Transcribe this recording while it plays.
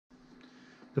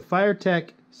The fireTEK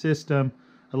system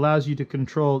allows you to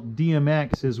control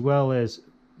DMX as well as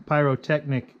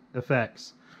pyrotechnic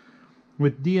effects.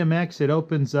 With DMX, it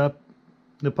opens up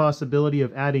the possibility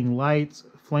of adding lights,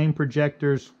 flame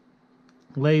projectors,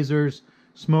 lasers,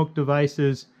 smoke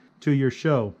devices to your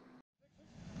show.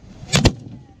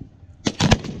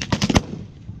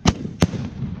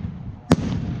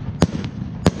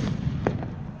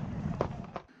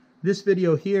 This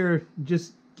video here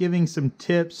just giving some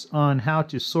tips on how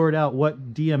to sort out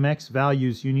what DMX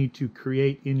values you need to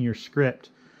create in your script.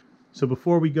 So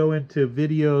before we go into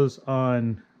videos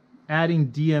on adding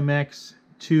DMX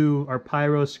to our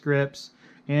pyro scripts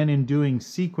and in doing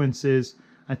sequences,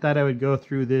 I thought I would go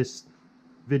through this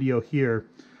video here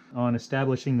on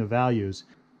establishing the values.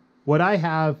 What I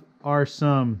have are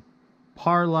some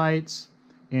par lights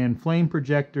and flame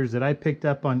projectors that I picked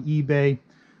up on eBay.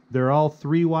 They're all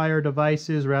 3-wire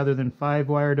devices rather than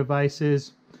 5-wire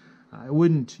devices. I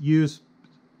wouldn't use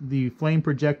the flame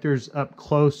projectors up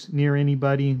close near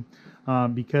anybody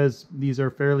because these are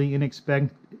fairly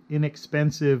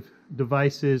inexpensive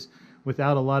devices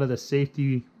without a lot of the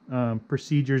safety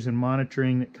procedures and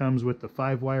monitoring that comes with the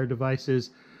 5-wire devices.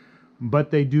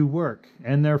 But they do work,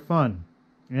 and they're fun,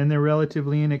 and they're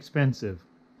relatively inexpensive.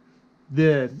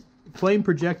 The flame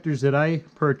projectors that I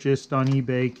purchased on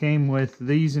eBay came with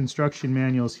these instruction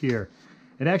manuals here.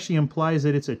 It actually implies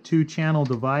that it's a 2-channel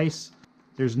device.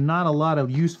 There's not a lot of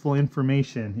useful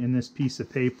information in this piece of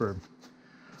paper.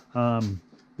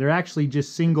 They're actually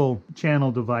just single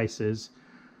channel devices,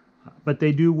 but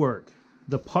they do work.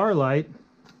 The par light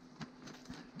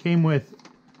came with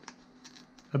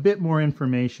a bit more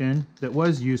information that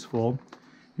was useful.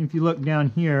 If you look down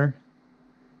here,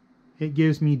 it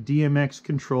gives me DMX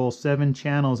Control 7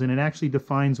 channels, and it actually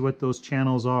defines what those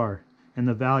channels are and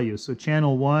the values. So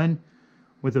channel 1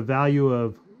 with a value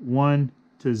of 1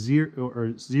 to 0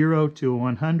 or 0 to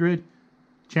 100.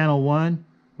 Channel 1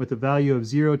 with a value of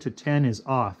 0 to 10 is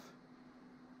off.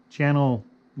 Channel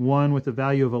 1 with a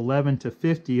value of 11 to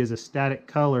 50 is a static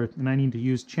color, and I need to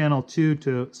use channel 2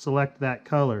 to select that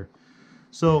color.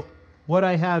 So what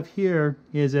I have here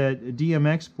is a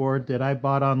DMX board that I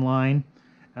bought online.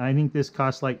 I think this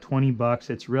costs like 20 bucks.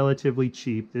 It's relatively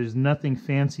cheap. There's nothing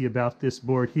fancy about this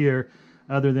board here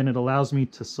other than it allows me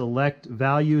to select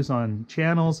values on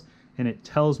channels, and it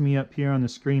tells me up here on the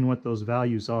screen what those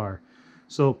values are.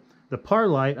 So the par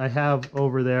light I have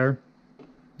over there,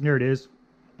 here it is.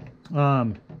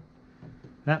 That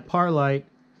par light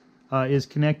is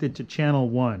connected to channel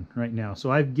 1 right now.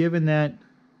 So I've given that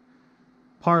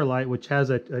par light, which has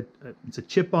it's a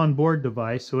chip on board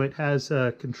device, so it has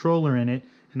a controller in it,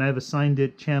 and I've assigned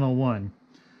it channel 1.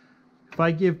 If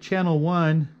I give channel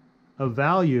 1 a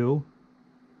value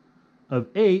of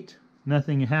 8,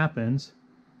 nothing happens.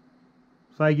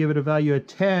 If I give it a value of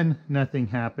 10, nothing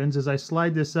happens. As I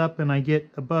slide this up and I get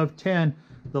above 10,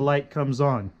 the light comes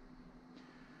on.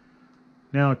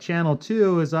 Now channel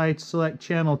 2, as I select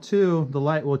channel 2, the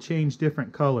light will change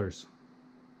different colors.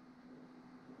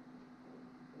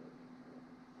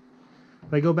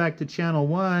 If I go back to channel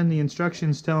 1, the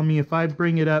instructions tell me if I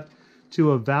bring it up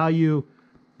to a value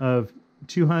of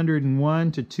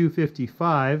 201 to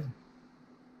 255,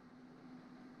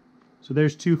 so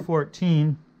there's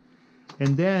 214,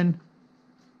 and then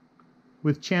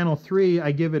with channel 3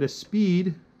 I give it a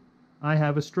speed, I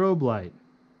have a strobe light.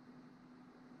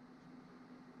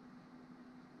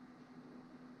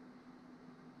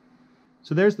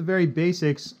 So there's the very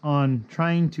basics on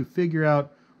trying to figure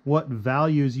out what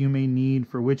values you may need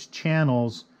for which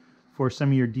channels for some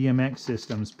of your DMX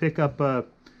systems. Pick up a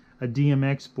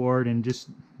DMX board and just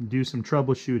do some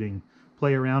troubleshooting.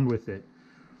 Play around with it.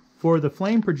 For the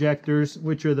flame projectors,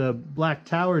 which are the black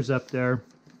towers up there,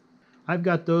 I've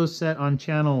got those set on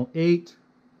channel 8,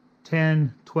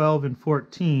 10, 12, and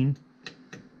 14.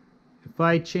 If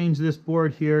I change this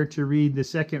board here to read the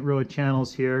second row of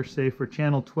channels here, say for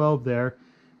channel 12 there,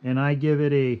 and I give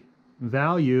it a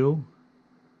value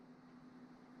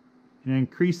and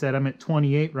increase that, I'm at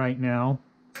 28 right now.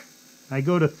 I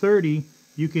go to 30,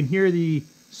 you can hear the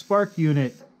spark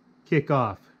unit kick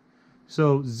off.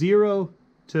 So 0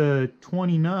 to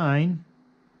 29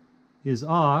 is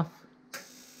off,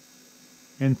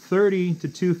 and 30 to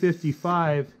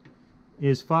 255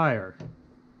 is fire.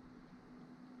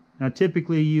 Now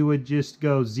typically you would just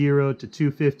go 0 to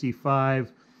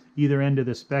 255 either end of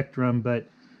the spectrum, but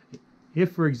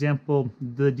if, for example,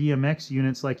 the DMX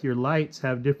units like your lights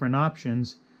have different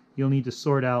options, you'll need to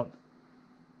sort out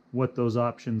what those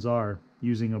options are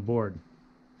using a board.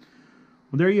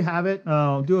 Well, there you have it.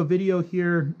 I'll do a video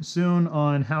here soon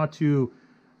on how to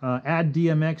add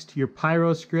DMX to your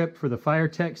pyro script for the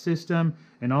fireTEK system,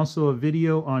 and also a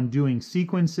video on doing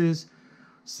sequences.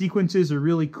 Sequences are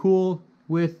really cool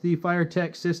with the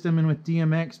fireTEK system and with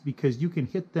DMX because you can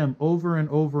hit them over and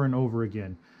over and over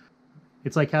again.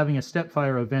 It's like having a step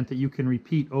fire event that you can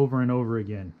repeat over and over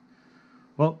again.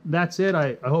 Well, that's it.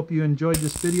 I hope you enjoyed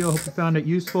this video. Hope you found it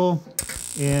useful,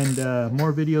 and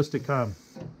more videos to come.